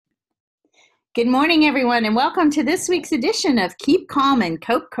Good morning, everyone, and welcome to this week's edition of Keep Calm and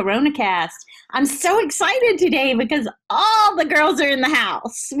Cope CoronaCast. I'm so excited today because all the girls are in the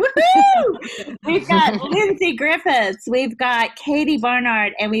house. Woohoo! We've got Lindsay Griffiths, we've got Katie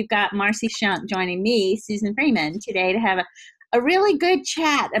Barnard, and we've got Marcy Shunk joining me, Susan Freeman, today to have a really good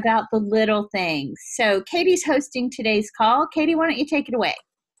chat about the little things. So Katie's hosting today's call. Katie, why don't you take it away?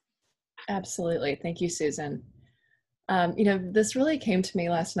 Absolutely. Thank you, Susan. This really came to me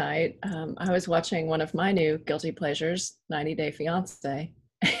last night. I was watching one of my new guilty pleasures, 90 Day Fiancé,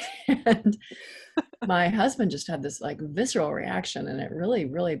 and my husband just had this visceral reaction, and it really,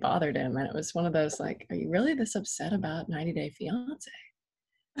 really bothered him. And it was one of those are you really this upset about 90 Day Fiancé?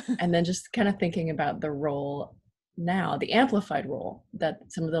 And then just kind of thinking about the role now, the amplified role that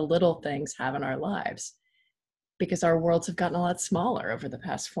some of the little things have in our lives, because our worlds have gotten a lot smaller over the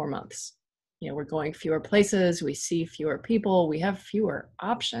past 4 months. We're going fewer places, we see fewer people, we have fewer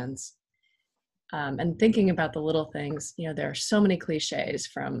options. And thinking about the little things, there are so many cliches,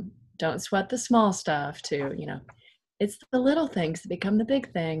 from don't sweat the small stuff to, it's the little things that become the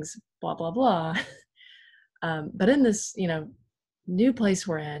big things, blah, blah, blah. But in this, new place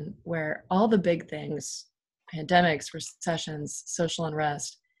we're in, where all the big things, pandemics, recessions, social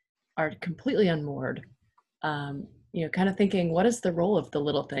unrest, are completely unmoored, kind of thinking, what is the role of the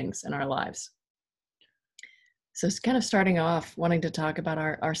little things in our lives? So it's kind of starting off wanting to talk about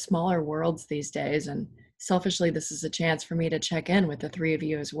our smaller worlds these days. And selfishly, this is a chance for me to check in with the three of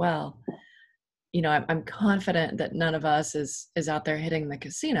you as well. I'm confident that none of us is out there hitting the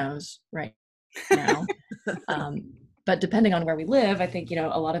casinos right now. But depending on where we live, I think, a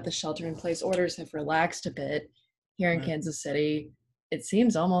lot of the shelter in place orders have relaxed a bit. Here in Kansas City, it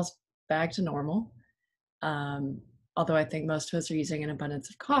seems almost back to normal. Although I think most of us are using an abundance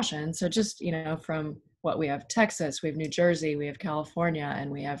of caution. So just, from what we have Texas, we have New Jersey, we have California, and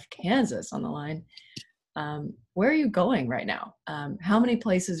we have Kansas on the line. Where are you going right now? How many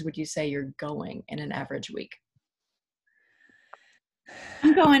places would you say you're going in an average week?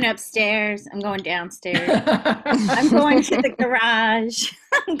 I'm going upstairs. I'm going downstairs. I'm going to the garage.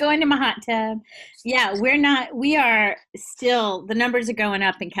 I'm going to my hot tub. Yeah, we are still, the numbers are going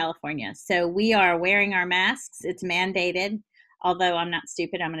up in California. So we are wearing our masks. It's mandated, although I'm not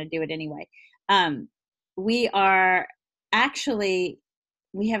stupid. I'm going to do it anyway. We have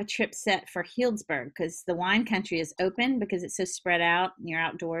a trip set for Healdsburg because the wine country is open because it's so spread out and you're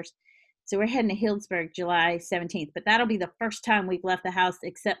outdoors. So we're heading to Healdsburg July 17th, but that'll be the first time we've left the house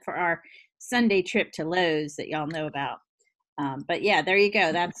except for our Sunday trip to Lowe's that y'all know about. But yeah, there you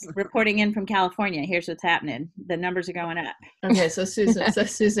go. That's reporting in from California. Here's what's happening. The numbers are going up. Okay, so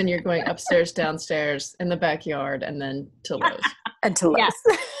Susan, you're going upstairs, downstairs, in the backyard, and then to Lowe's. And to Lowe's.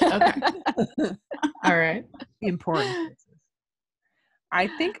 Yeah. Okay. All right. Important. I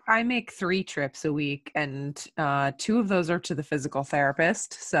think I make 3 trips a week, and 2 of those are to the physical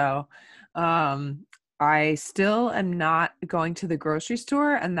therapist. So I still am not going to the grocery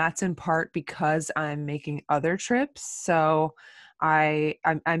store, and that's in part because I'm making other trips. So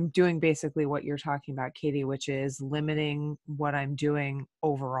I'm doing basically what you're talking about, Katie, which is limiting what I'm doing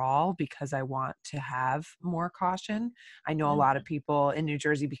overall because I want to have more caution. I know a lot of people in New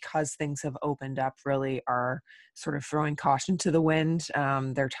Jersey, because things have opened up, really are sort of throwing caution to the wind.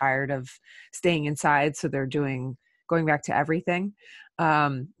 They're tired of staying inside, so they're going back to everything.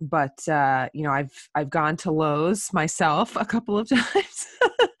 But I've gone to Lowe's myself a couple of times.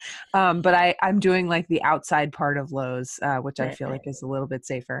 But I'm doing the outside part of Lowe's, which I feel like is a little bit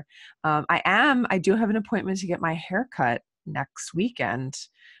safer. I do have an appointment to get my hair cut next weekend,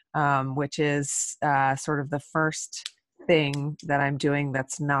 which is sort of the first thing that I'm doing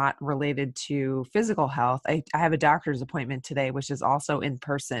that's not related to physical health. I have a doctor's appointment today, which is also in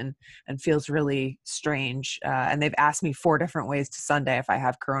person and feels really strange. And they've asked me 4 different ways to Sunday if I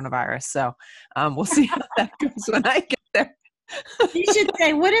have coronavirus. So we'll see how that goes when I get there. You should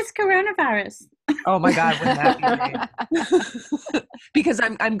say, what is coronavirus? Oh my God, wouldn't that be great? Because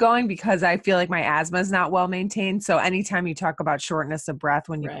I'm going because I feel like my asthma is not well maintained. So anytime you talk about shortness of breath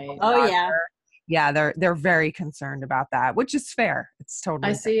when you go to the doctor, yeah, they're very concerned about that, which is fair. It's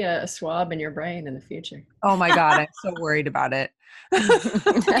totally I see a swab in your brain in the future. Oh my God, I'm so worried about it.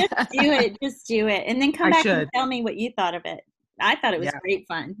 Just do it. And then come back and tell me what you thought of it. I thought it was great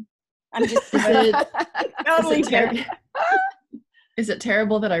fun. I'm just totally terrible. Is it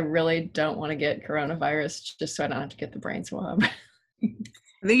terrible that I really don't want to get coronavirus just so I don't have to get the brain swab? I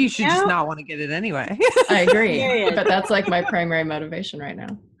think you should just not want to get it anyway. I agree. But that's my primary motivation right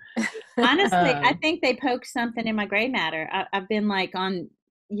now. Honestly, I think they poked something in my gray matter. I've been on,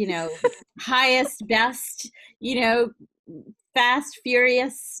 highest, best, fast,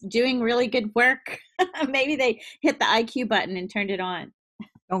 furious, doing really good work. Maybe they hit the IQ button and turned it on.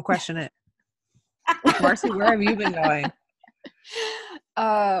 Don't question it. Marcy, where have you been going?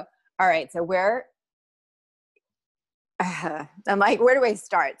 All right. So I'm like, where do I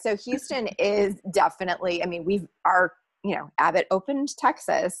start? So Houston is definitely, I mean, Abbott opened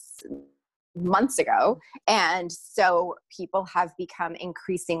Texas months ago. And so people have become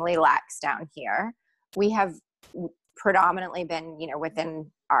increasingly lax down here. We have predominantly been,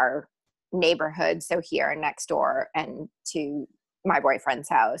 within our neighborhood. So here and next door and to my boyfriend's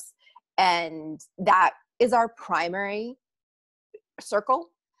house. And that is our primary circle.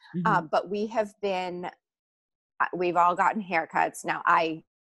 Mm-hmm. But we've all gotten haircuts. Now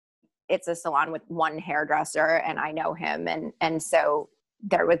it's a salon with one hairdresser and I know him. And so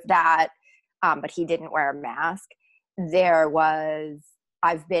there was that, but he didn't wear a mask.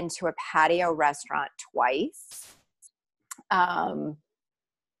 I've been to a patio restaurant twice. And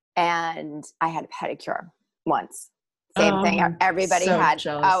I had a pedicure once. Same thing. Everybody so had.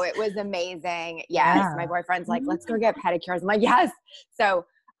 jealous. Oh, it was amazing. Yes. Yeah. My boyfriend's like, let's go get pedicures. I'm like, yes. So,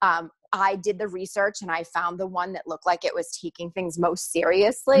 I did the research and I found the one that looked like it was taking things most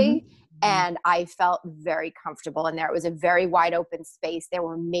seriously. Mm-hmm. And I felt very comfortable in there. It was a very wide open space. There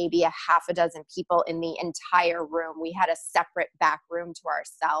were maybe a half a dozen people in the entire room. We had a separate back room to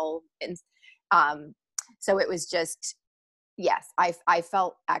ourselves. And, so it was just, yes, I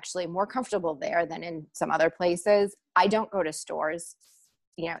felt actually more comfortable there than in some other places. I don't go to stores.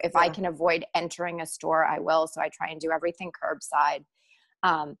 If I can avoid entering a store, I will. So I try and do everything curbside.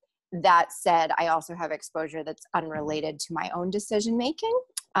 That said, I also have exposure that's unrelated to my own decision making.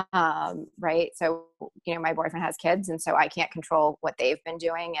 Right. So, my boyfriend has kids and so I can't control what they've been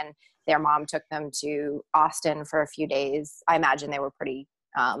doing, and their mom took them to Austin for a few days. I imagine they were pretty,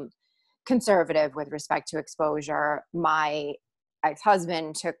 conservative with respect to exposure. My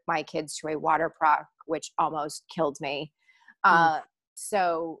ex-husband took my kids to a water park, which almost killed me.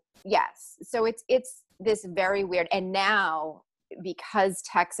 So yes, so it's this very weird. And now because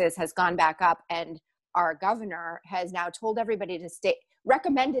Texas has gone back up and our governor has now told everybody to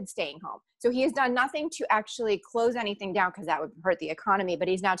recommended staying home. So he has done nothing to actually close anything down because that would hurt the economy, but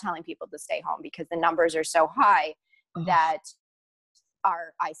he's now telling people to stay home because the numbers are so high that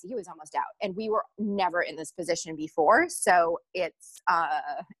our ICU is almost out. And we were never in this position before. So it's,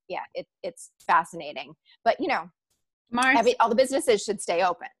 it's fascinating, but all the businesses should stay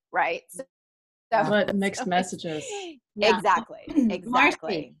open. Right. But mixed messages. Yeah. Exactly.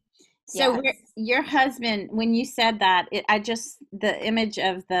 Marcy, so your husband, when you said that, the image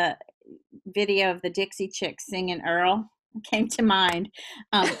of the video of the Dixie Chicks singing Earl came to mind.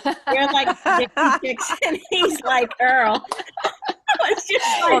 You're like Dixie Chicks and he's like Earl. It's just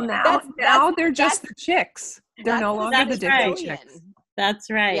Well, now they're just the chicks. They're no longer the Dixie Chicks. That's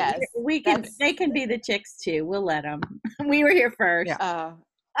right. Yes, they can be the chicks too. We'll let them. We were here first. Yeah.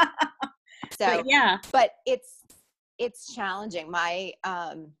 But but it's challenging. My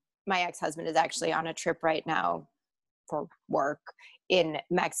ex-husband is actually on a trip right now for work in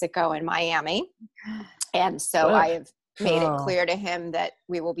Mexico and Miami. And so I have made it clear to him that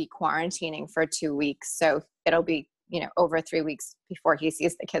we will be quarantining for 2 weeks. So it'll be, over 3 weeks before he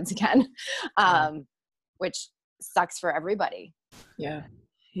sees the kids again, which sucks for everybody. Yeah.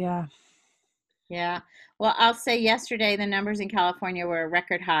 Yeah. Yeah. Well, I'll say yesterday the numbers in California were a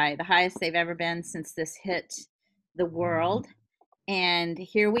record high, the highest they've ever been since this hit the world. And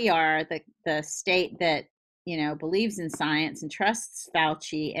here we are, the state that, believes in science and trusts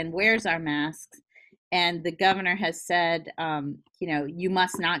Fauci and wears our masks. And the governor has said, you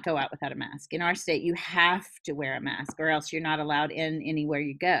must not go out without a mask. In our state, you have to wear a mask or else you're not allowed in anywhere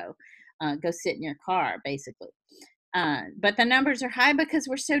you go. Go sit in your car, basically. But the numbers are high because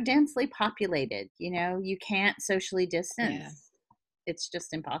we're so densely populated. You can't socially distance. Yeah. It's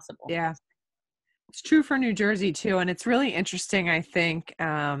just impossible. Yeah. It's true for New Jersey too. And it's really interesting, I think,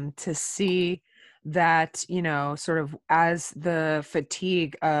 to see that, sort of as the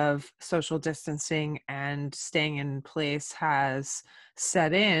fatigue of social distancing and staying in place has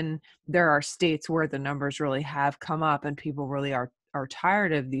set in, there are states where the numbers really have come up and people really are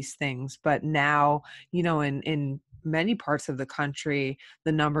tired of these things. But now, in many parts of the country,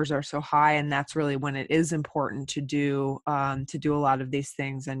 the numbers are so high, and that's really when it is important to do a lot of these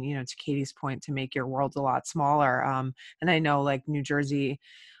things. And, to Katie's point, to make your world a lot smaller. And I know, like New Jersey,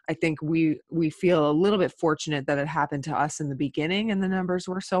 I think we feel a little bit fortunate that it happened to us in the beginning and the numbers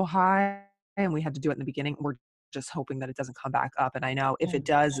were so high and we had to do it in the beginning. We're just hoping that it doesn't come back up. And I know if it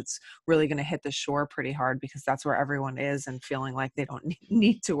does, it's really going to hit the shore pretty hard, because that's where everyone is and feeling like they don't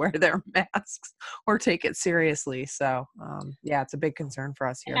need to wear their masks or take it seriously. So yeah, it's a big concern for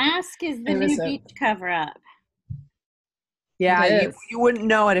us here. Mask is the new beach cover up. Yeah, you wouldn't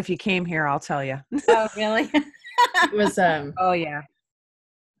know it if you came here, I'll tell you. Oh, really? It was oh yeah.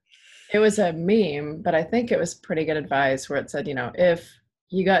 It was a meme, but I think it was pretty good advice where it said, if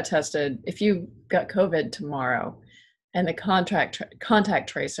you got tested, if you got COVID tomorrow and the contact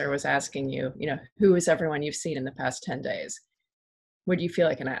tracer was asking you, who is everyone you've seen in the past 10 days, would you feel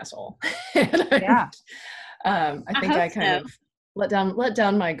like an asshole? Yeah. I think I kind of let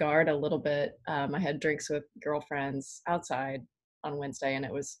down my guard a little bit. I had drinks with girlfriends outside on Wednesday, and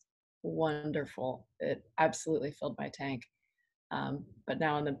it was wonderful. It absolutely filled my tank. But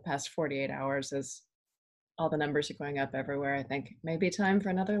now in the past 48 hours, as all the numbers are going up everywhere, I think maybe time for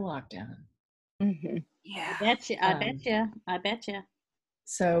another lockdown. Mm-hmm. Yeah. I bet you.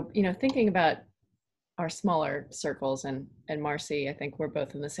 So, thinking about our smaller circles and Marcy, I think we're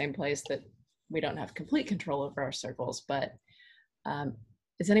both in the same place that we don't have complete control over our circles, but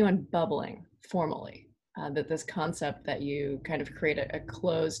is anyone bubbling formally that this concept that you kind of create a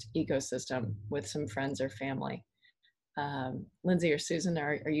closed ecosystem with some friends or family? Lindsay or Susan,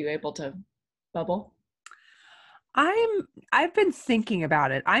 are you able to bubble? I've been thinking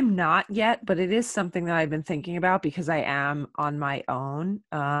about it. I'm not yet, but it is something that I've been thinking about because I am on my own.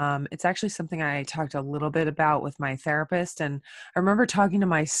 It's actually something I talked a little bit about with my therapist. And I remember talking to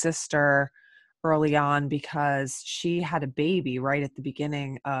my sister early on because she had a baby right at the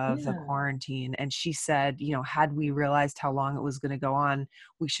beginning of the quarantine. And she said, had we realized how long it was going to go on,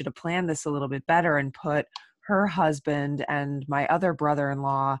 we should have planned this a little bit better and put her husband and my other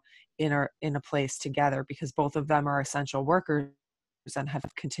brother-in-law in a place together, because both of them are essential workers and have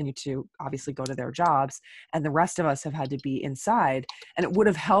continued to obviously go to their jobs, and the rest of us have had to be inside. And it would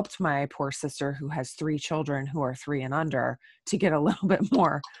have helped my poor sister, who has 3 children who are 3 and under, to get a little bit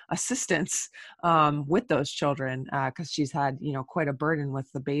more assistance with those children, because she's had quite a burden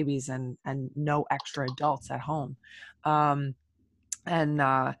with the babies and no extra adults at home. So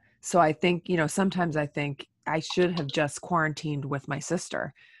I think sometimes I think I should have just quarantined with my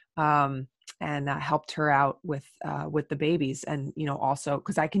sister and helped her out with the babies, and also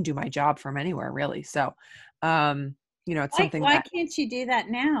because I can do my job from anywhere really. So it's something. Why can't you do that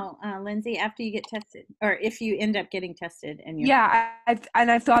now, Lindsay, after you get tested, or if you end up getting tested? And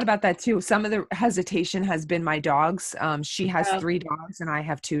I've thought about that too. Some of the hesitation has been my dogs. She has 3 dogs and I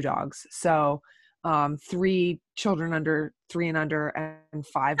have 2 dogs. So 3 children under 3 and under and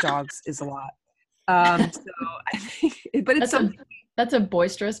 5 dogs is a lot. So I think, but that's a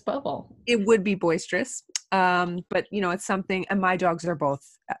boisterous bubble. It would be boisterous. But it's something, and my dogs are both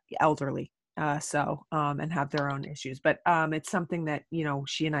elderly, and have their own issues, but it's something that,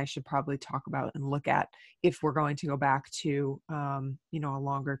 she and I should probably talk about and look at if we're going to go back to, a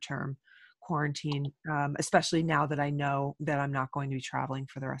longer term quarantine, especially now that I know that I'm not going to be traveling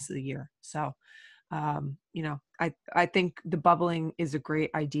for the rest of the year. So, I think the bubbling is a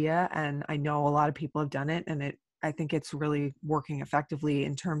great idea, and I know a lot of people have done it, and I think it's really working effectively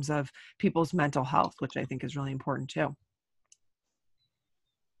in terms of people's mental health, which I think is really important too.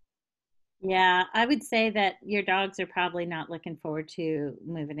 Yeah, I would say that your dogs are probably not looking forward to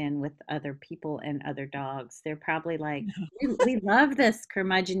moving in with other people and other dogs. They're probably like, we love this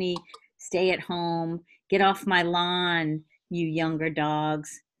curmudgeon-y, stay at home, get off my lawn, you younger dogs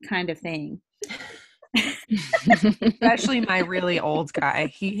kind of thing. Especially my really old guy.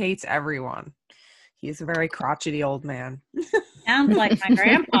 He hates everyone. He's a very crotchety old man. Sounds like my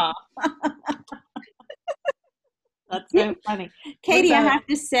grandpa. That's so funny. Katie, I have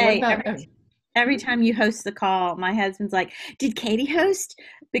to say, every time you host the call, my husband's like, did Katie host?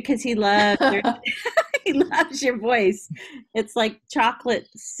 Because he loves he loves your voice. It's like chocolate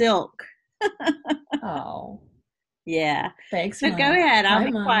silk. Oh. Yeah. Thanks. So go ahead. I'll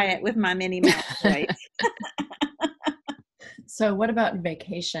be quiet with my Minnie Mouse voice. So what about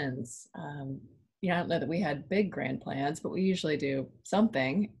vacations? I don't know that we had big grand plans, but we usually do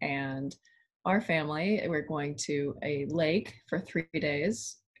something. And our family, we're going to a lake for 3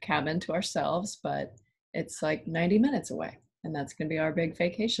 days, cabin to ourselves, but it's like 90 minutes away. And that's going to be our big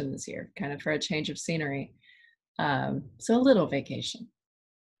vacation this year, kind of for a change of scenery. So a little vacation.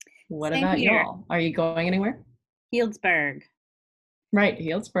 What Same about here. y'all? Are you going anywhere? Healdsburg. Right,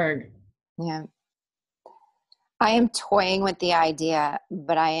 Healdsburg. Yeah. I am toying with the idea,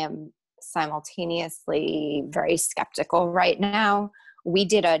 but I am simultaneously very skeptical right now. We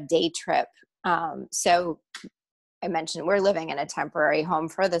did a day trip. So I mentioned we're living in a temporary home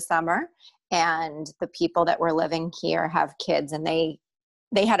for the summer, and the people that were living here have kids, and they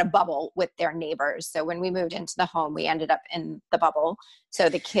had a bubble with their neighbors. So when we moved into the home, we ended up in the bubble. So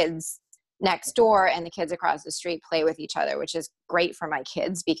the kids next door and the kids across the street play with each other, which is great for my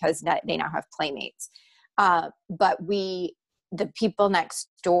kids because they now have playmates. But the people next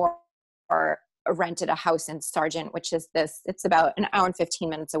door rented a house in Sargent, which is it's about an hour and 15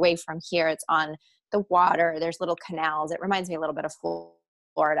 minutes away from here. It's on the water. There's little canals. It reminds me a little bit of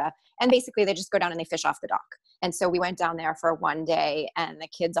Florida. And basically they just go down and they fish off the dock. And so we went down there for one day and the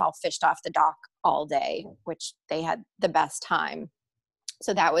kids all fished off the dock all day, which they had the best time.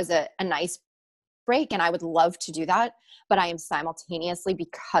 So that was a nice break. And I would love to do that. But I am simultaneously,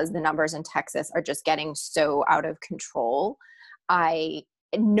 because the numbers in Texas are just getting so out of control,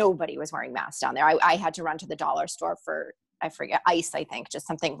 nobody was wearing masks down there. I had to run to the dollar store for, I forget, ice, I think, just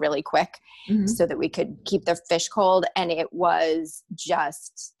something really quick so that we could keep the fish cold. And it was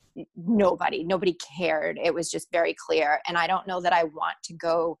just nobody cared. It was just very clear. And I don't know that I want to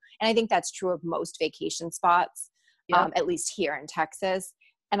go. And I think that's true of most vacation spots, at least here in Texas.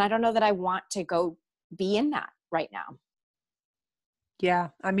 And I don't know that I want to go be in that right now. Yeah.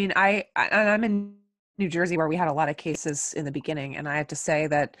 I mean, I'm in New Jersey where we had a lot of cases in the beginning. And I have to say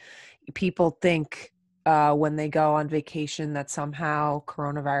that people think when they go on vacation that somehow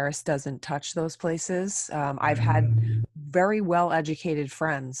coronavirus doesn't touch those places. I've had very well-educated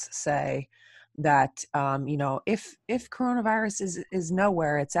friends say that, if coronavirus is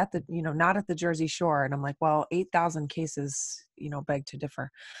nowhere, it's at the, not at the Jersey Shore. And I'm like, well, 8,000 cases, beg to differ.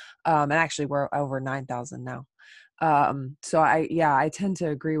 And actually we're over 9,000 now. So I tend to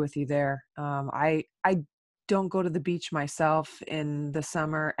agree with you there. I don't go to the beach myself in the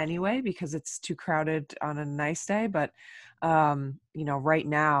summer anyway, because it's too crowded on a nice day. But, right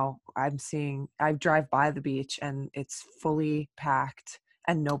now I drive by the beach and it's fully packed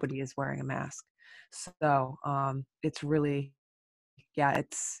and nobody is wearing a mask. So, it's really,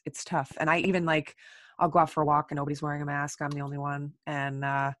 it's tough. And I even I'll go out for a walk and nobody's wearing a mask. I'm the only one. And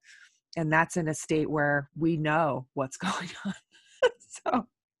that's in a state where we know what's going on. So,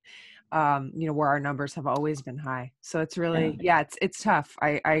 where our numbers have always been high. So it's really, it's tough.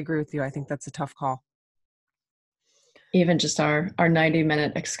 I agree with you. I think that's a tough call. Even just our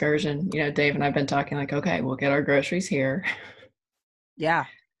 90-minute excursion, Dave and I've been talking okay, we'll get our groceries here. Yeah.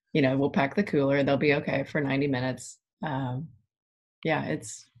 We'll pack the cooler. They'll be okay for 90 minutes. Then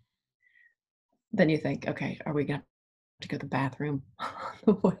you think, okay, are we going to go to the bathroom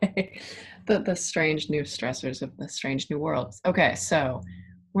the way, the strange new stressors of the strange new world. Okay, so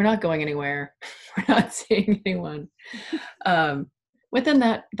we're not going anywhere. We're not seeing anyone. Within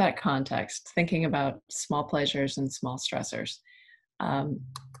that context, thinking about small pleasures and small stressors, on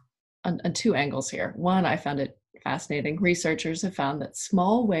two angles here. One, I found it fascinating. Researchers have found that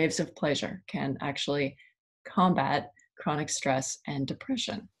small waves of pleasure can actually combat chronic stress and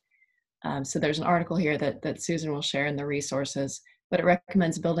depression. So there's an article here that Susan will share in the resources, but it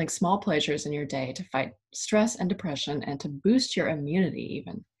recommends building small pleasures in your day to fight stress and depression and to boost your immunity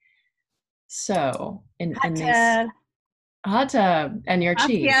even. So in these hot tub and your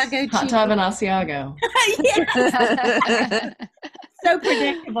cheese, hot tub and Asiago. So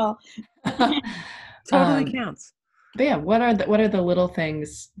predictable. Totally counts. But yeah, what are the little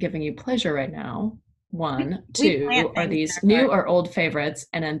things giving you pleasure right now? 1, 2, are these new or old favorites?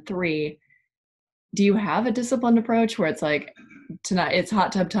 And then 3, do you have a disciplined approach where it's tonight it's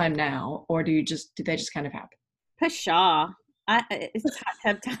hot tub time now, or do they just kind of happen? Pshaw. It's hot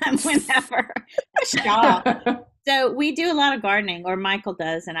tub time whenever. Pshaw. So we do a lot of gardening, or Michael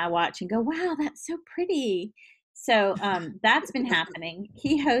does, and I watch and go, wow, that's so pretty. So that's been happening.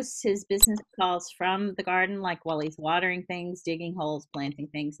 He hosts his business calls from the garden, while he's watering things, digging holes, planting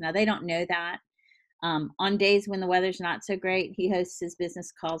things. Now, they don't know that. On days when the weather's not so great, he hosts his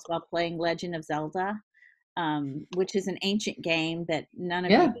business calls while playing Legend of Zelda, which is an ancient game that none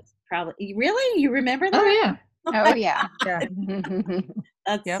of you probably, really? You remember that? Oh, yeah. Oh, yeah.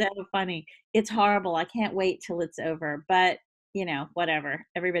 That's so funny. It's horrible. I can't wait till it's over, but whatever.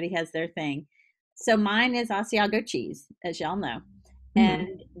 Everybody has their thing. So mine is Asiago cheese, as y'all know.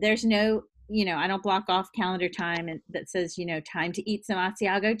 And there's no, I don't block off calendar time that says, time to eat some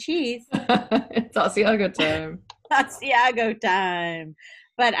Asiago cheese. It's Asiago time. Asiago time.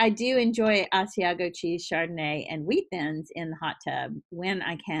 But I do enjoy Asiago cheese, Chardonnay, and wheat thins in the hot tub when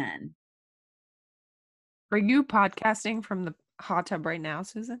I can. Are you podcasting from the hot tub right now,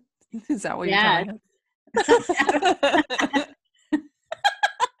 Susan? Is that what you're telling us?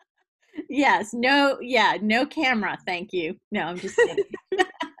 Yes. No camera. Thank you. No, I'm just kidding.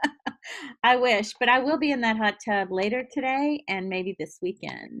 I wish, but I will be in that hot tub later today and maybe this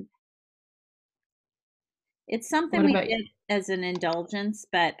weekend. It's something What we about you? did as an indulgence,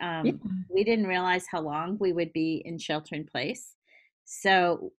 but Yeah. we didn't realize how long we would be in shelter in place.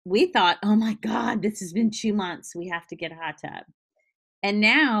 So we thought, oh my God, this has been 2 months. We have to get a hot tub. And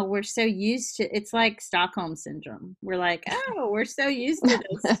now we're so used to it's like Stockholm syndrome. We're like, oh, we're so used to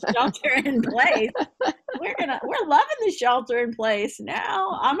this shelter in place. We're loving the shelter in place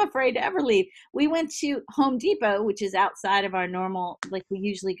now. I'm afraid to ever leave. We went to Home Depot, which is outside of our normal, like we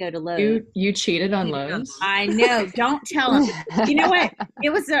usually go to Lowe's. You cheated on Cheated on Lowe's? I know. Don't tell them. You know what?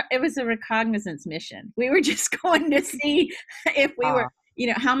 It was a recognizance mission. We were just going to see if we were,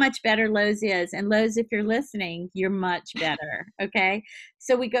 how much better Lowe's is. And Lowe's, if you're listening, you're much better. Okay.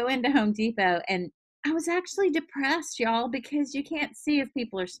 So we go into Home Depot and I was actually depressed, y'all, because you can't see if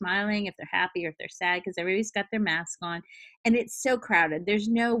people are smiling, if they're happy, or if they're sad, because everybody's got their mask on. And it's so crowded. There's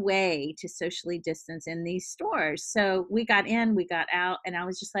no way to socially distance in these stores. So we got in, we got out, and I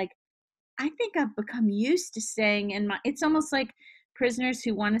was just like, I think I've become used to staying in it's almost like prisoners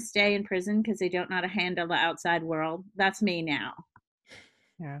who want to stay in prison because they don't know how to handle the outside world. That's me now.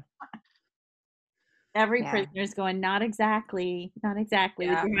 Yeah. Every Yeah. prisoner's going, not exactly Yeah. with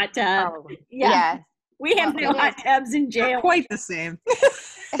your hot tub. Oh, Yeah. yes. We have Well, no hot tubs in jail. Quite the same.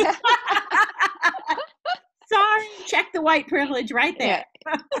 Sorry, check the white privilege right there.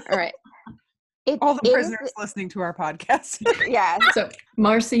 Yeah. All right. It All the is- prisoners listening to our podcast. Yeah. So,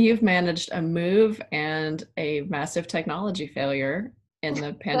 Marcy, you've managed a move and a massive technology failure in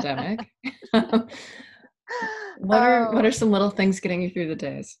the pandemic. What are some little things getting you through the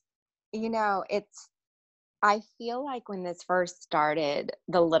days? I feel like when this first started,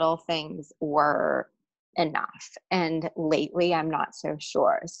 the little things were enough. And lately, I'm not so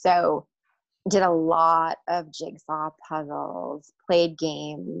sure. So, did a lot of jigsaw puzzles, played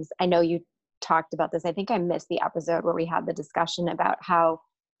games. I know you talked about this. I think I missed the episode where we had the discussion about how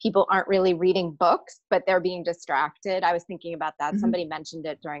people aren't really reading books, but they're being distracted. I was thinking about that. Mhm. Somebody mentioned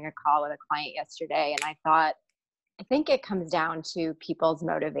it during a call with a client yesterday. And I think it comes down to people's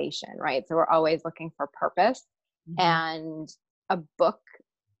motivation, right? So we're always looking for purpose. Mhm. And a book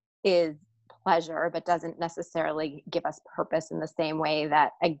is pleasure, but doesn't necessarily give us purpose in the same way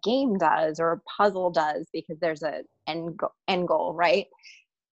that a game does or a puzzle does, because there's an end goal, right?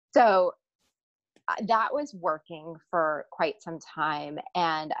 So that was working for quite some time.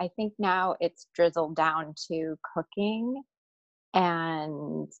 And I think now it's drizzled down to cooking.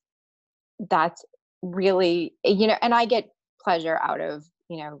 And that's really, and I get pleasure out of,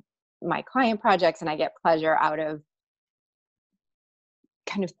 my client projects, and I get pleasure out of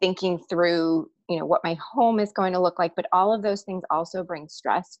kind of thinking through, what my home is going to look like, but all of those things also bring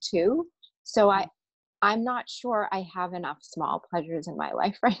stress too. So I'm not sure I have enough small pleasures in my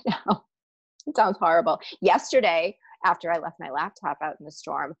life right now. It sounds horrible. Yesterday, after I left my laptop out in the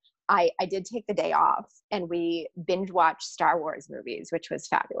storm, I did take the day off and we binge watched Star Wars movies, which was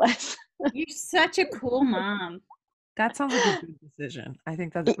fabulous. You're such a cool mom. That sounds like a good decision. I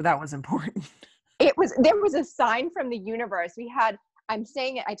think that was important. There was a sign from the universe. I'm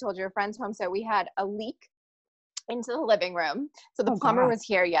saying it, I told your friend's home. So we had a leak into the living room. So the plumber was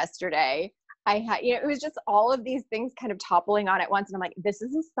here yesterday. I had, it was just all of these things kind of toppling on at once. And I'm like, this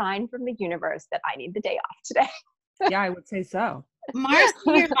is a sign from the universe that I need the day off today. Yeah, I would say so. Marcy,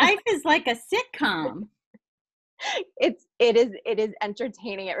 your life is like a sitcom. It is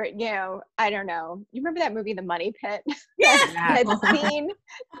entertaining. I don't know. You remember that movie, The Money Pit? Yes. That scene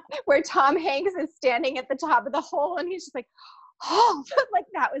where Tom Hanks is standing at the top of the hole and he's just like, oh, like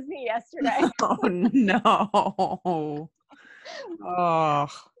that was me yesterday. Oh no. Oh.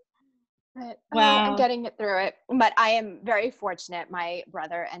 But, Wow. I'm getting it through it. But I am very fortunate. My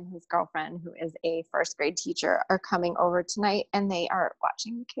brother and his girlfriend, who is a first grade teacher, are coming over tonight and they are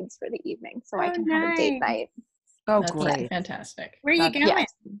watching the kids for the evening. So I can have a date night. Oh, That's great. fantastic. Where are you going?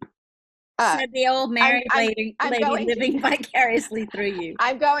 Yes. Said the old married lady going living vicariously through you.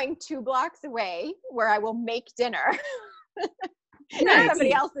 I'm going 2 blocks away where I will make dinner. Nice.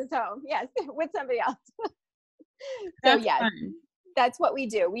 Somebody else's home. Yes, with somebody else. That's yes, fun. that's what we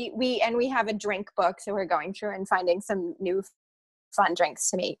do. We have a drink book, so we're going through and finding some new fun drinks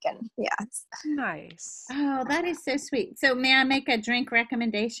to make. And yes, Nice. Oh, that is so sweet. So may I make a drink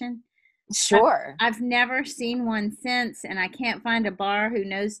recommendation? sure. I've never seen one since, and I can't find a bar who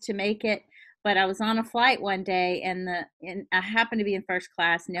knows to make it. But I was on a flight one day, and I happened to be in first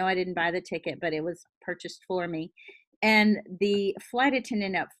class. No, I didn't buy the ticket, but it was purchased for me. And the flight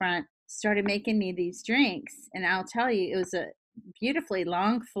attendant up front started making me these drinks. And I'll tell you, it was a beautifully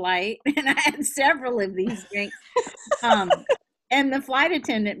long flight, and I had several of these drinks. And the flight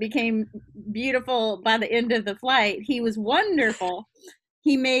attendant became beautiful by the end of the flight. He was wonderful.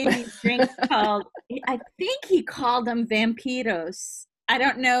 He made these drinks called, I think he called them vampiros. I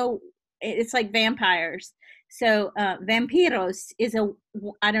don't know. It's like vampires. So vampiros is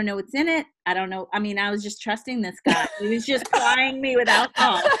I don't know what's in it. I don't know. I mean, I was just trusting this guy. He was just plying me with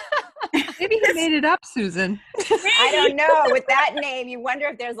alcohol. Maybe he made it up, Susan. I don't know. With that name, you wonder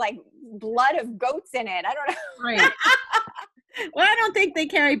if there's like blood of goats in it. I don't know. Right. Well, I don't think they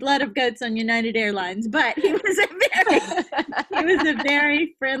carry blood of goats on United Airlines, but he was a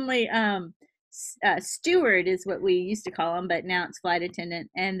very friendly steward is what we used to call him, but now it's flight attendant.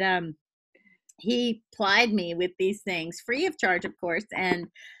 And he plied me with these things free of charge, of course. And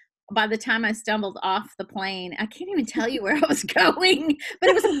by the time I stumbled off the plane, I can't even tell you where I was going, but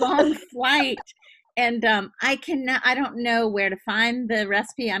it was a long flight. And I don't know where to find the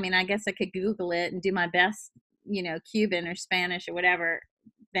recipe. I mean, I guess I could Google it and do my best, Cuban or Spanish or whatever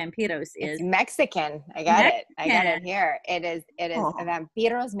vampiros is. It's Mexican. I got it here. It is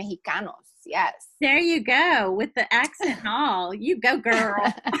vampiros mexicanos. Yes. There you go, with the accent and all. You go, girl.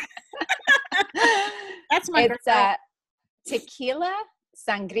 That's my girl. Tequila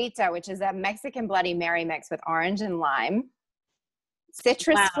sangrita, which is a Mexican Bloody Mary mix with orange and lime,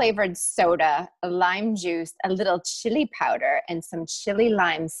 citrus flavored soda, lime juice, a little chili powder, and some chili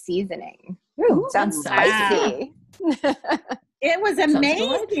lime seasoning. Ooh, sounds spicy. It was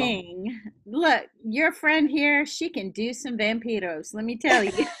amazing. Look, your friend here, she can do some vampiros, let me tell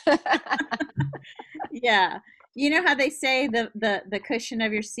you. Yeah. You know how they say the cushion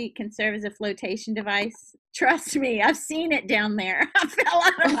of your seat can serve as a flotation device? Trust me, I've seen it down there. I fell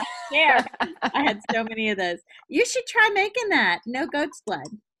out of my chair. I had so many of those. You should try making that. No goat's blood.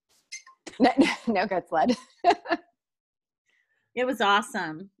 No goat's blood. It was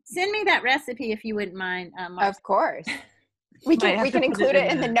awesome. Send me that recipe if you wouldn't mind. Of course. We can include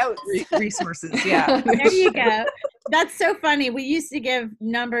it in the notes. Resources, yeah. There you go. That's so funny. We used to give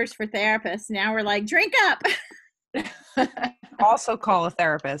numbers for therapists. Now we're like, drink up. Also call a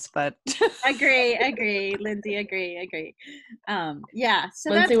therapist, but agree. Lindsay, agree. Yeah. So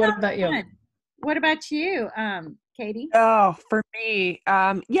Lindsay, what about you? What about you, Katie? Oh, for me,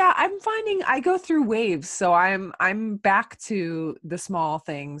 yeah, I'm finding I go through waves. So I'm back to the small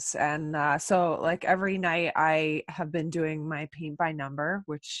things, and so like every night I have been doing my paint by number,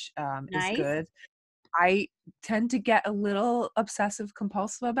 which Nice. is good. I tend to get a little obsessive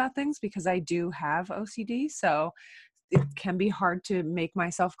compulsive about things because I do have OCD. So it can be hard to make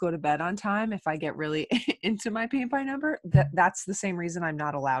myself go to bed on time if I get really into my paint by number. That's the same reason I'm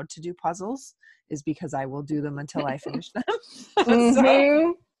not allowed to do puzzles, is because I will do them until I finish them.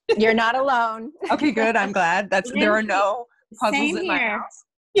 So, you're not alone. Okay, good. I'm glad. There are no puzzles Same in my here. house.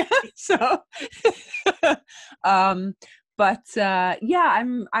 Yeah. So, but yeah,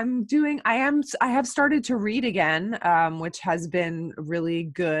 I have started to read again, which has been really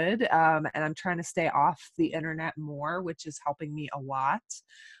good. And I'm trying to stay off the internet more, which is helping me a lot.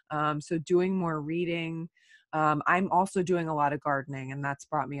 So doing more reading. I'm also doing a lot of gardening, and that's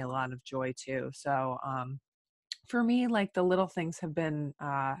brought me a lot of joy too. So for me, like the little things have been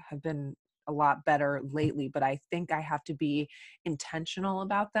a lot better lately, but I think I have to be intentional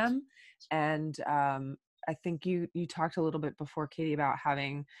about them. And I think you talked a little bit before, Katie, about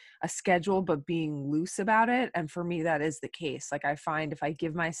having a schedule, but being loose about it. And for me, that is the case. Like I find if I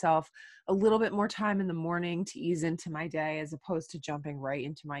give myself a little bit more time in the morning to ease into my day, as opposed to jumping right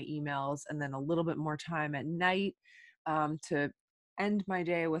into my emails, and then a little bit more time at night to end my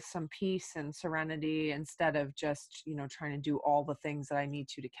day with some peace and serenity, instead of just, trying to do all the things that I need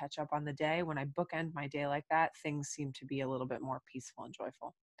to catch up on the day. When I bookend my day like that, things seem to be a little bit more peaceful and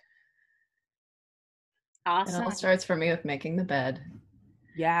joyful. Awesome. It all starts for me with making the bed.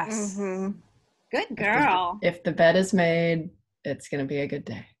 Yes. Mm-hmm. Good girl. If the bed is made, it's going to be a good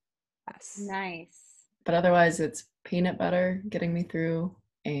day. Yes. Nice. But otherwise, it's peanut butter getting me through.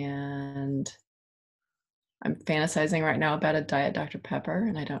 And I'm fantasizing right now about a Diet Dr. Pepper,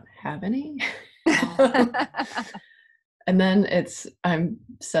 and I don't have any. And then I'm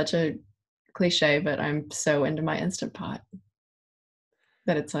such a cliche, but I'm so into my Instant Pot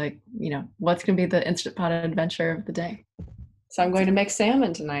that it's like, what's going to be the Instant Pot adventure of the day? So I'm going to make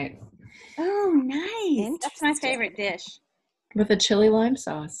salmon tonight. Oh, nice. That's my favorite dish. With a chili lime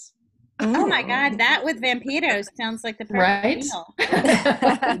sauce. Oh my God, that with vampiros sounds like the perfect meal.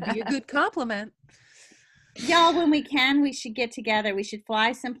 Would be a good compliment. Y'all, when we can, we should get together. We should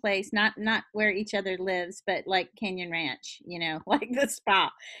fly someplace, not where each other lives, but like Canyon Ranch, like the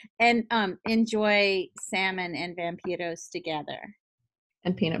spa, and enjoy salmon and vampiros together.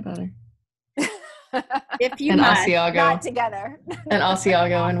 And peanut butter. If you and must. Asiago. Not together. And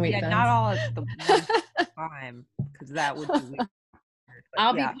Asiago and wheat. Yeah, not all at the one time, because that would be weird.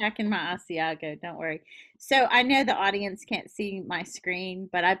 I'll Yeah. be packing my Asiago. Don't worry. So I know the audience can't see my screen,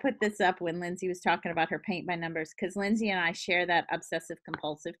 but I put this up when Lindsay was talking about her paint by numbers because Lindsay and I share that obsessive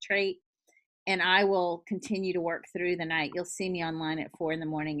compulsive trait. And I will continue to work through the night. You'll see me online at 4 in the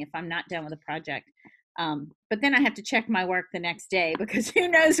morning if I'm not done with a project. But then I have to check my work the next day because who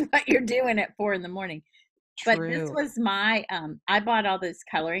knows what you're doing at 4 in the morning. But this True. was my, I bought all those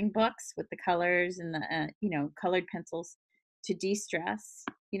coloring books with the colors and the, colored pencils to de-stress.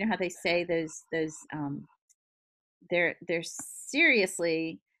 You know how they say they're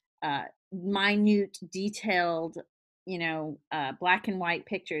seriously minute, detailed, black and white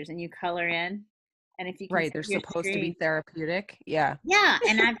pictures, and you color in. And if you can Right. see They're your supposed to be screen, therapeutic. Yeah. yeah,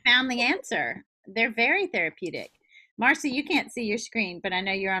 and I found the answer. They're very therapeutic. Marcy, you can't see your screen, but I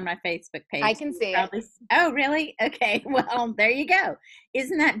know you're on my Facebook page. I can see it. Oh, really? Okay. Well, there you go.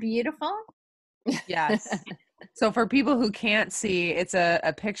 Isn't that beautiful? Yes. So for people who can't see, it's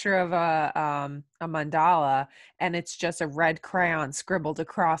a picture of a mandala, and it's just a red crayon scribbled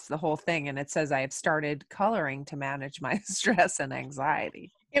across the whole thing, and it says, "I have started coloring to manage my stress and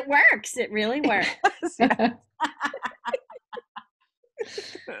anxiety." It works. It really works. Yeah.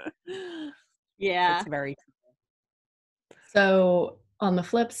 Yeah. It's very So on the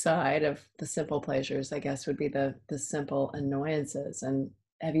flip side of the simple pleasures, I guess would be the simple annoyances. And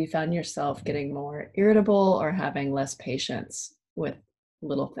have you found yourself getting more irritable or having less patience with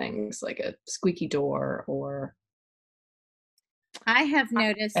little things like a squeaky door or I have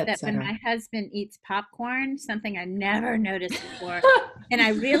noticed et that when cetera? my husband eats popcorn, something I never noticed before, and I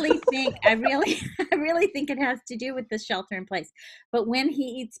really think I really think it has to do with the shelter in place. But when he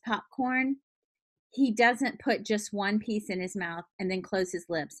eats popcorn, he doesn't put just one piece in his mouth and then close his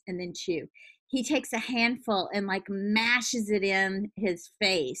lips and then chew. He takes a handful and like mashes it in his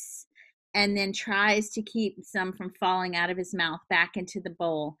face and then tries to keep some from falling out of his mouth back into the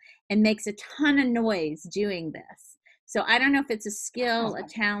bowl and makes a ton of noise doing this. So I don't know if it's a skill, a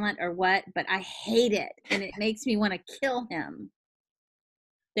talent, or what, but I hate it and it makes me want to kill him.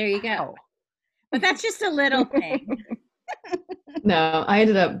 There you go. wow. But that's just a little thing. No, I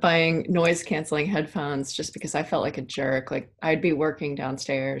ended up buying noise canceling headphones just because I felt like a jerk. Like I'd be working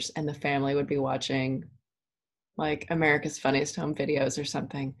downstairs and the family would be watching like America's Funniest Home Videos or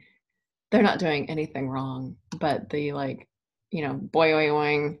something. They're not doing anything wrong, but the like,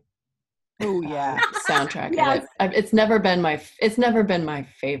 boing Oh yeah. soundtrack Yes. of it. It's never been my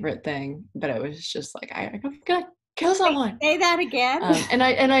favorite thing, but it was just like I'm gonna kill someone. Say that again. And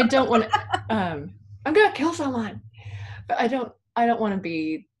I don't want to. I'm gonna kill someone, but I don't want to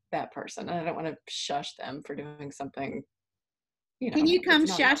be that person. I don't want to shush them for doing something. Can you come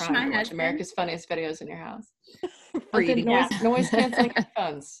it's not a shush crime my to watch husband? America's Funniest Videos in your house. For But the eating noise canceling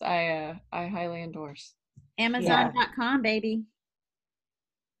headphones, I highly endorse. Amazon.com, baby.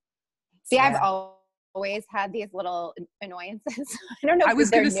 See, I've Yeah. always had these little annoyances. I don't know I if was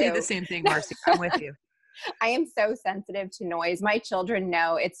they're going to say new. the same thing, Marcy. I'm with you. I am so sensitive to noise. My children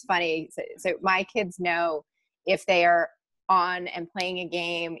know. It's funny. So my kids know if they are on and playing a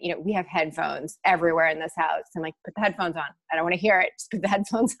game. We have headphones everywhere in this house. I'm like, put the headphones on. I don't want to hear it. Just put the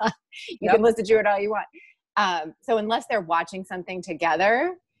headphones on. You can listen to it all you want. So unless they're watching something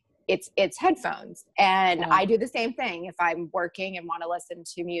together, it's headphones. And I do the same thing. If I'm working and want to listen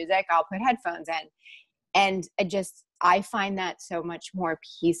to music, I'll put headphones in. And I find that so much more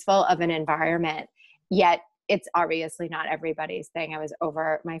peaceful of an environment. Yet it's obviously not everybody's thing. I was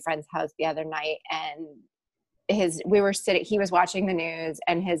over at my friend's house the other night and he was watching the news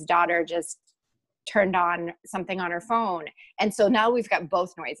and his daughter just turned on something on her phone. And so now we've got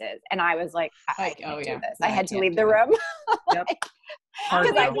both noises. And I was like, I can't do this. No, I had to can't leave do the it. room. Yep.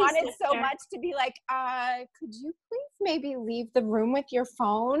 Because I Hard wanted so much to be like, could you please maybe leave the room with your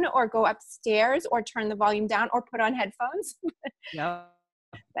phone or go upstairs or turn the volume down or put on headphones? Yeah.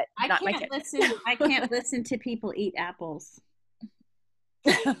 But I not my can't kid. listen. I can't listen to people eat apples.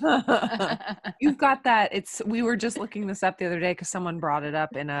 You've got that. We were just looking this up the other day because someone brought it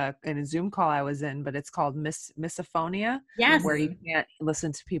up in a Zoom call I was in, but it's called misophonia, Yes. where you can't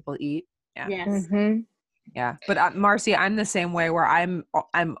listen to people eat. Yeah. Yes. Mm-hmm. Yeah. But Marcy, I'm the same way where I'm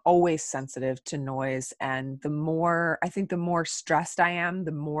always sensitive to noise, and I think the more stressed I am,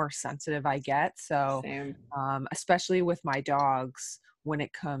 the more sensitive I get. So, Same. especially with my dogs, when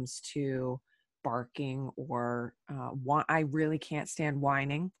it comes to barking or I really can't stand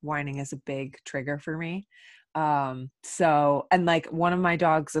whining. Whining is a big trigger for me. So, and like one of my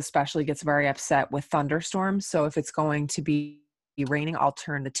dogs especially gets very upset with thunderstorms. So if it's going to be raining, I'll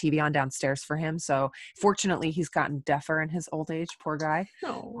turn the TV on downstairs for him. So fortunately he's gotten deafer in his old age, poor guy.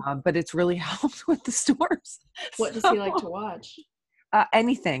 No. But it's really helped with the storms. What does he like to watch?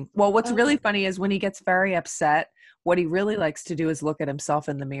 Anything. Well, what's really funny is when he gets very upset, what he really likes to do is look at himself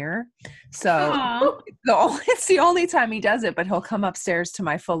in the mirror. So Aw. it's the only time he does it, but he'll come upstairs to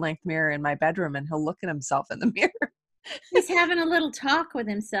my full-length mirror in my bedroom and he'll look at himself in the mirror. He's having a little talk with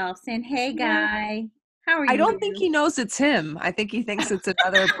himself, saying, "Hey, guy, how are you?" I don't think he knows it's him. I think he thinks it's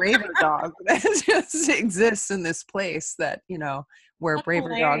another Braver dog that just exists in this place that, where That's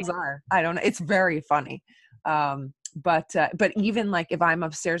Braver hilarious. dogs are. I don't know. It's very funny. But even like if I'm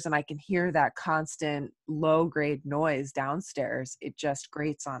upstairs and I can hear that constant low grade noise downstairs, it just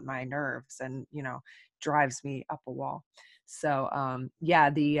grates on my nerves and, drives me up a wall. So,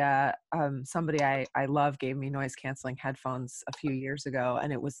 somebody I love gave me noise canceling headphones a few years ago,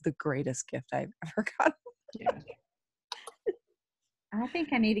 and it was the greatest gift I've ever gotten. Yeah. I think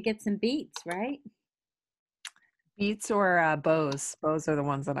I need to get some Beats, right? Beats or Bose. Bose are the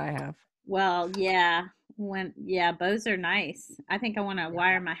ones that I have. Well, yeah. Bose are nice. I think I want to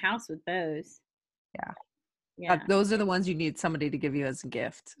wire my house with Bose. Yeah. Yeah. Those are the ones you need somebody to give you as a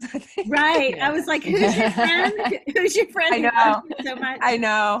gift. Right. Yeah. I was like, who's your friend? Who's your friend? I who know. loves you so much? I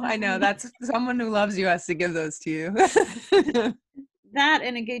know. That's someone who loves you has to give those to you. That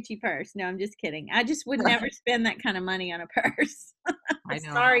and a Gucci purse. No, I'm just kidding. I just would never spend that kind of money on a purse. I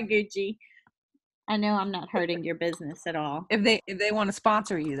know. Sorry, Gucci. I know I'm not hurting your business at all. If they want to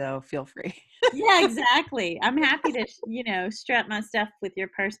sponsor you though, feel free. Yeah, exactly. I'm happy to, strap my stuff with your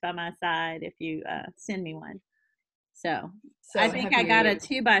purse by my side if you send me one. So I think I got a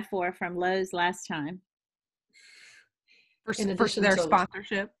 2x4 from Lowe's last time. For their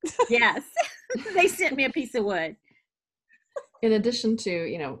sponsorship. Yes. They sent me a piece of wood. In addition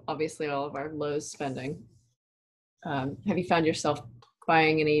to, obviously all of our Lowe's spending, have you found yourself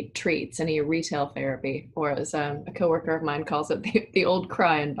buying any treats, any retail therapy, or as a coworker of mine calls it, the old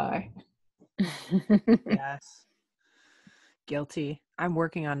cry and buy? Yes. Guilty. I'm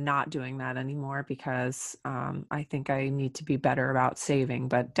working on not doing that anymore because I think I need to be better about saving,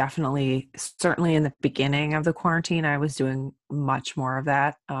 but certainly in the beginning of the quarantine, I was doing much more of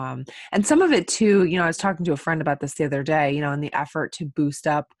that. And some of it too, I was talking to a friend about this the other day, in the effort to boost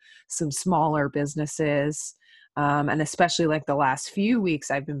up some smaller businesses. And especially like the last few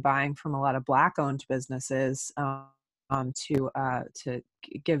weeks, I've been buying from a lot of Black owned businesses to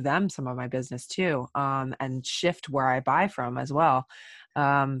give them some of my business too, and shift where I buy from as well.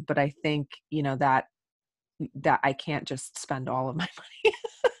 But I think, that I can't just spend all of my money.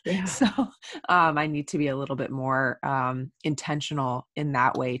 Yeah. So I need to be a little bit more intentional in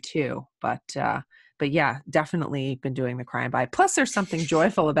that way too. But yeah, definitely been doing the cry and buy. Plus there's something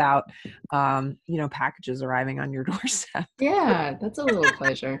joyful about, packages arriving on your doorstep. Yeah, that's a little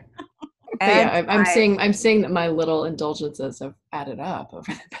pleasure. Yeah, I'm seeing that my little indulgences have added up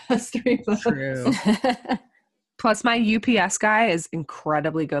over the past 3 months. True. Plus my UPS guy is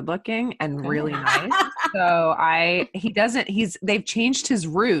incredibly good looking and really nice. So they've changed his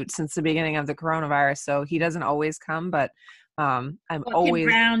route since the beginning of the coronavirus. So he doesn't always come, but what can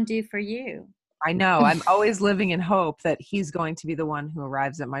Brown do for you? I know. I'm always living in hope that he's going to be the one who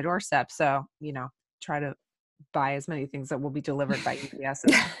arrives at my doorstep. So, try to buy as many things that will be delivered by UPS.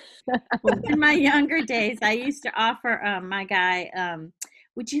 In my younger days, I used to offer my guy,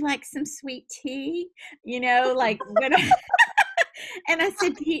 would you like some sweet tea? Like when and I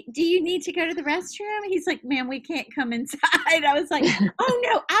said, do you need to go to the restroom? He's like, "Man, we can't come inside." I was like, "Oh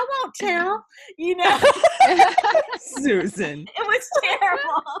no, I won't tell." Susan. It was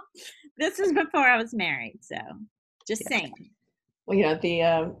terrible. This was before I was married, so just saying. Well,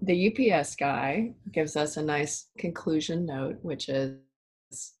 the UPS guy gives us a nice conclusion note, which is,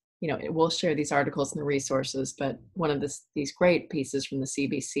 we'll share these articles and the resources, but one of these great pieces from the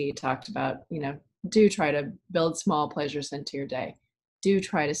CBC talked about, do try to build small pleasures into your day. Do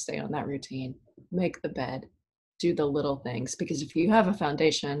try to stay on that routine. Make the bed. Do the little things. Because if you have a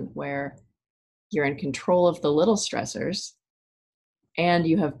foundation where you're in control of the little stressors and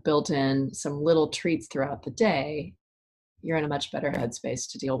you have built in some little treats throughout the day, you're in a much better headspace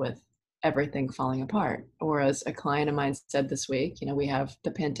to deal with everything falling apart. Or as a client of mine said this week, we have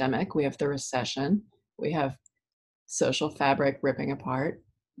the pandemic, we have the recession, we have social fabric ripping apart.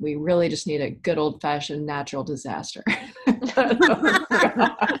 We really just need a good old-fashioned natural disaster.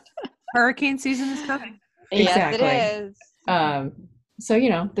 Hurricane season is coming. Yes, it is. So,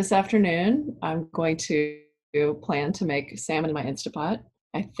 this afternoon, I'm going to plan to make salmon in my Instapot.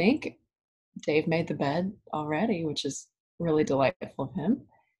 I think Dave made the bed already, which is really delightful of him.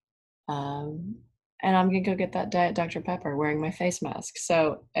 And I'm going to go get that Diet Dr. Pepper wearing my face mask.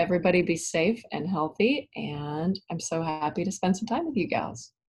 So everybody be safe and healthy. And I'm so happy to spend some time with you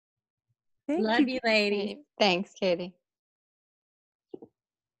gals. Love you, lady. Thanks, Katie.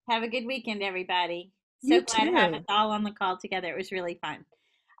 Have a good weekend, everybody. So You glad to have us too. all on the call together. It was really fun.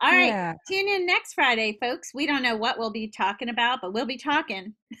 All right. Yeah. Tune in next Friday, folks. We don't know what we'll be talking about, but we'll be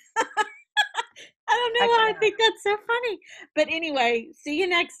talking. I don't know Heck why I yeah. think that's so funny. But anyway, see you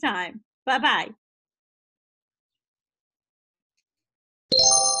next time. Bye-bye.